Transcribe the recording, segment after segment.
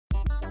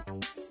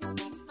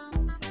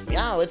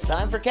Now it's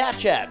time for Cat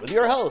Chat with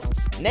your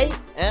hosts, Nate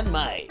and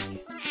Mike.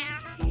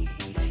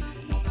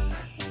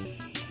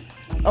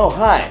 Oh,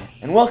 hi,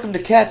 and welcome to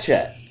Cat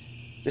Chat,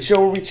 the show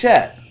where we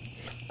chat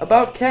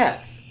about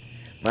cats.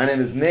 My name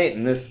is Nate,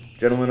 and this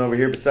gentleman over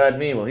here beside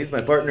me, well, he's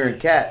my partner in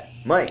cat,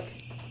 Mike.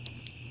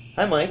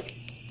 Hi, Mike.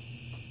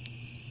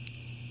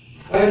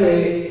 Hi,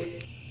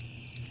 Nate.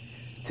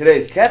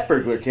 Today's Cat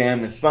Burglar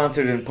Cam is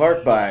sponsored in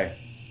part by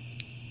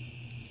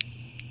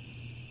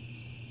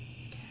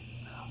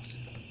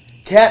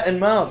Cat and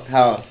Mouse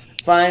House,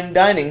 fine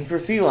dining for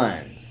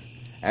felines.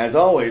 As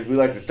always, we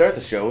like to start the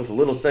show with a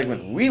little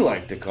segment we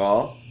like to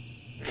call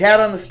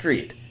Cat on the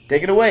Street.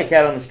 Take it away,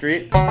 Cat on the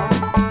Street.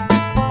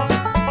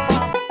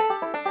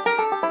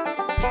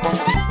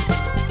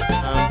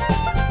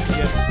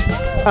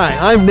 Hi,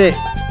 I'm Nate.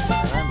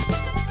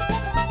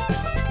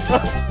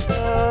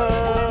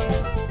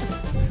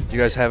 Do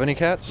you guys have any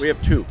cats? We have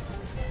two,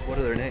 What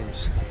are their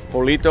names?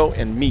 Polito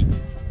and Meat.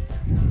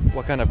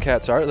 What kind of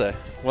cats are they?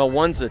 Well,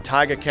 one's a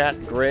tiger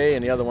cat, gray,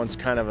 and the other one's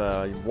kind of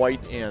a white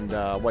and,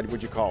 what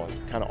would you call it?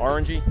 Kind of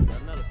orangey?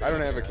 I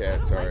don't have a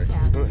cat, sorry.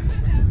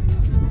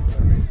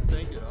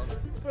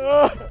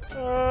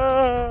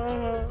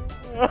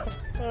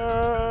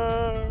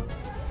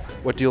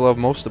 What do you love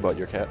most about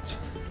your cats?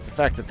 The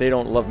fact that they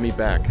don't love me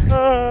back.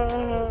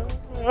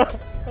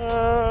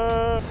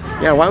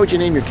 Yeah, why would you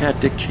name your cat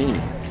Dick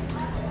Cheney?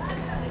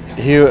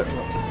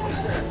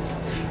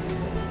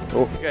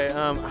 Okay,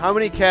 how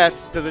many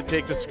cats does it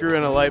take to screw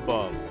in a light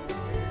bulb?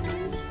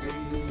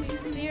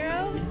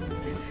 0?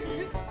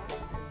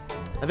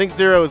 I think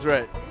 0 is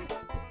right.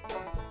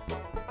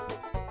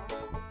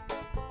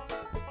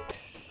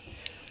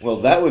 Well,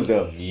 that was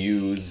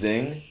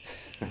amusing.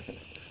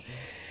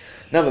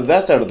 Now that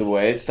that's out of the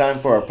way, it's time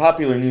for our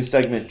popular new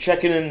segment,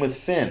 Checking In with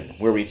Finn,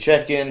 where we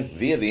check in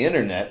via the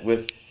internet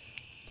with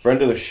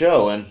friend of the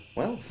show and,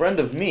 well, friend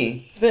of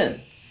me, Finn.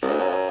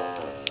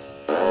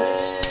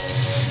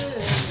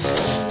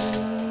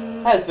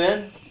 Hi,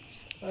 Finn.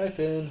 Hi,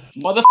 Finn.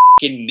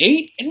 Motherfucking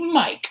Nate and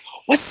Mike.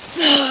 What's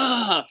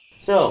up?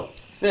 So,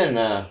 Finn,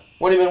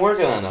 what have you been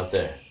working on out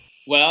there?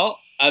 Well,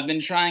 I've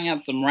been trying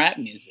out some rap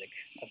music.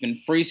 I've been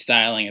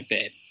freestyling a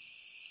bit.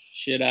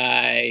 Should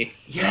I?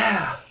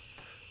 Yeah!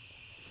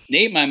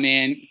 Nate, my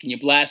man, can you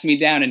blast me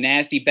down a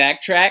nasty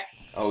backtrack?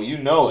 Oh, you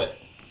know it.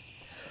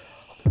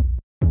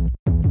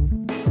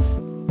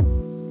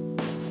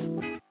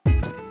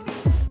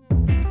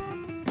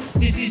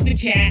 This is the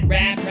cat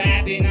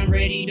rapping, I'm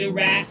ready to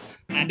rap.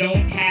 I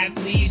don't have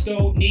fleas,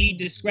 don't need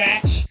to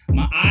scratch.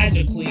 My eyes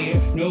are clear,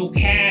 no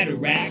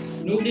cataracts,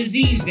 no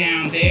disease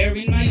down there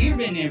in my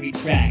urinary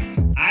tract.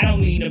 I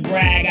don't mean to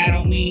brag, I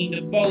don't mean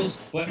to boast,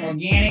 but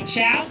organic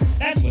chow,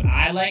 that's what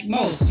I like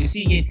most. You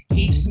see, it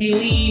keeps me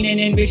lean and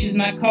enriches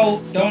my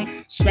coat.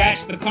 Don't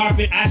scratch the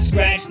carpet, I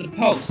scratch the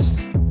post.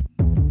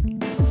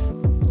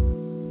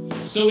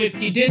 So if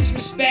you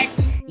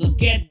disrespect, you'll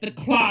get the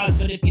claws,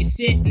 but if you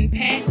sit and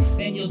pet,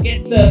 then you'll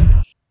get the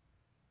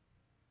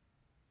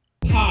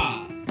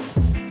paws.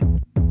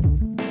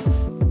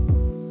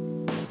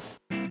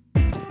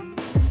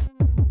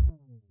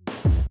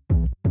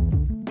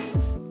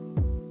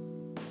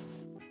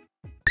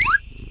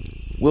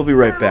 We'll be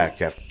right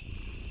back after.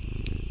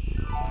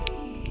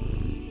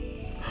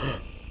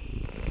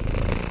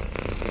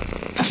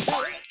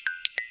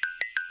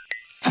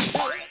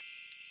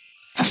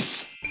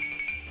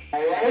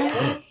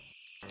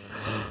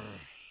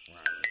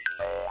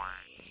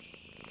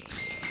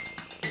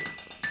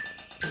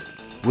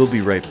 We'll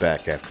be right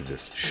back after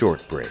this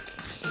short break.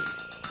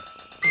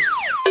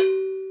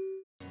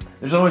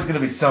 There's always going to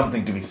be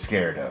something to be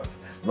scared of.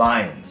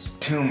 Lions,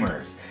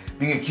 tumors,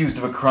 being accused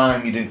of a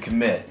crime you didn't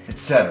commit,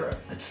 etc.,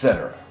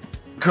 etc.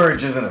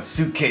 Courage isn't a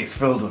suitcase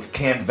filled with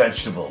canned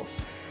vegetables.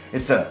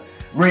 It's a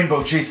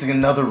rainbow chasing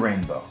another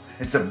rainbow.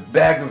 It's a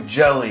bag of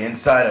jelly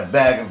inside a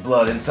bag of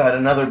blood inside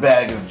another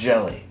bag of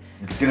jelly.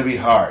 It's going to be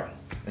hard.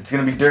 It's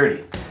going to be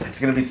dirty. It's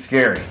going to be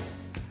scary.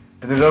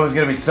 But there's always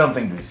going to be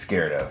something to be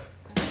scared of.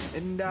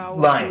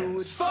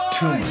 Lions,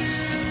 tumors.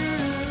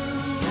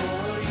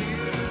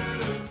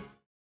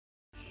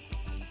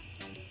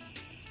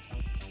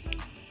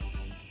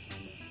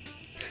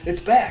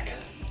 It's back.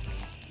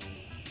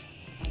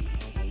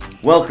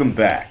 Welcome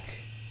back.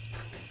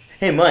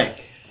 Hey,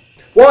 Mike.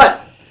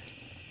 What?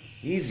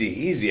 Easy,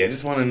 easy. I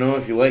just want to know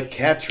if you like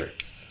cat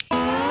tricks. There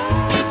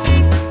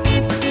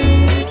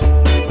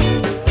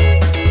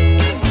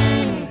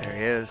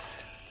he is.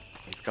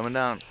 He's coming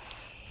down.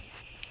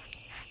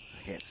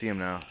 I can't see him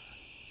now.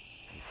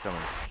 He's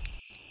coming.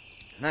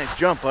 Nice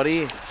jump,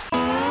 buddy.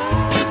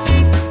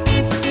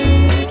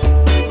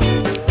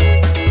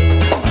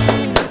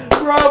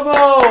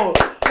 Bravo!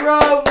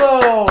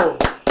 Bravo!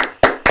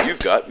 You've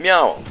got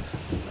meow.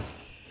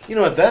 You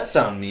know what that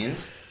sound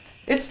means?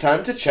 It's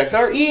time to check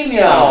our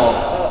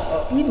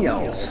emails.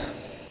 Emails.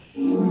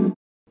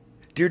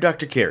 Dear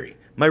Dr. Carey,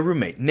 my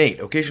roommate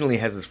Nate occasionally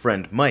has his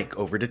friend Mike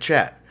over to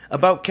chat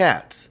about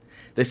cats.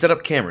 They set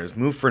up cameras,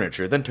 move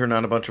furniture, then turn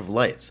on a bunch of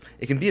lights.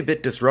 It can be a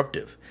bit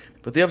disruptive,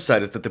 but the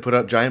upside is that they put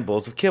out giant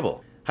bowls of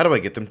kibble. How do I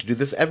get them to do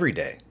this every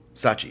day?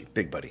 Sachi,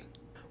 big buddy.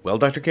 Well,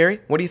 Dr. Carey,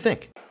 what do you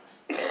think?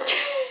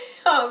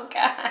 Oh,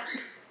 God.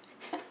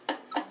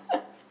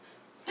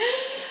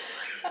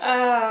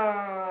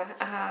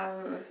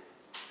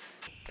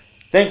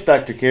 Thanks,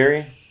 Dr.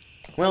 Carey.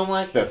 Well,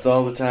 Mike, that's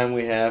all the time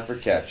we have for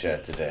Cat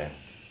Chat today.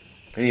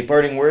 Any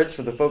parting words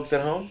for the folks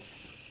at home?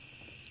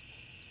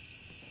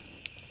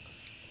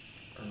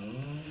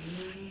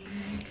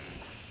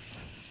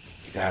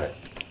 You got it.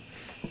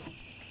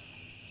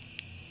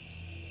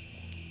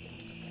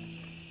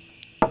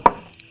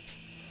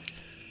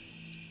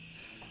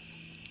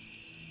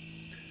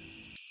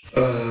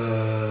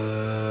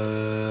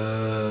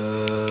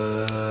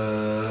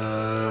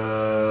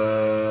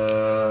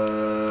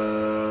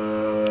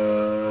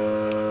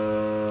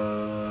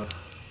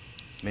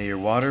 May your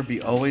water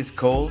be always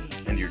cold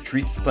and your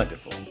treats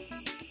plentiful.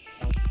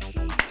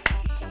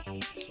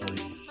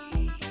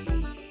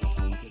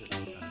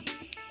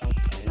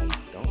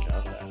 Don't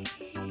doubt that.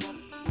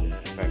 Yeah, in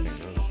fact, I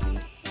know.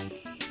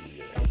 You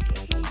get it.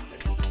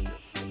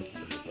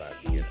 Number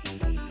 5, you get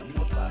it.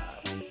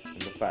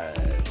 Number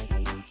 5.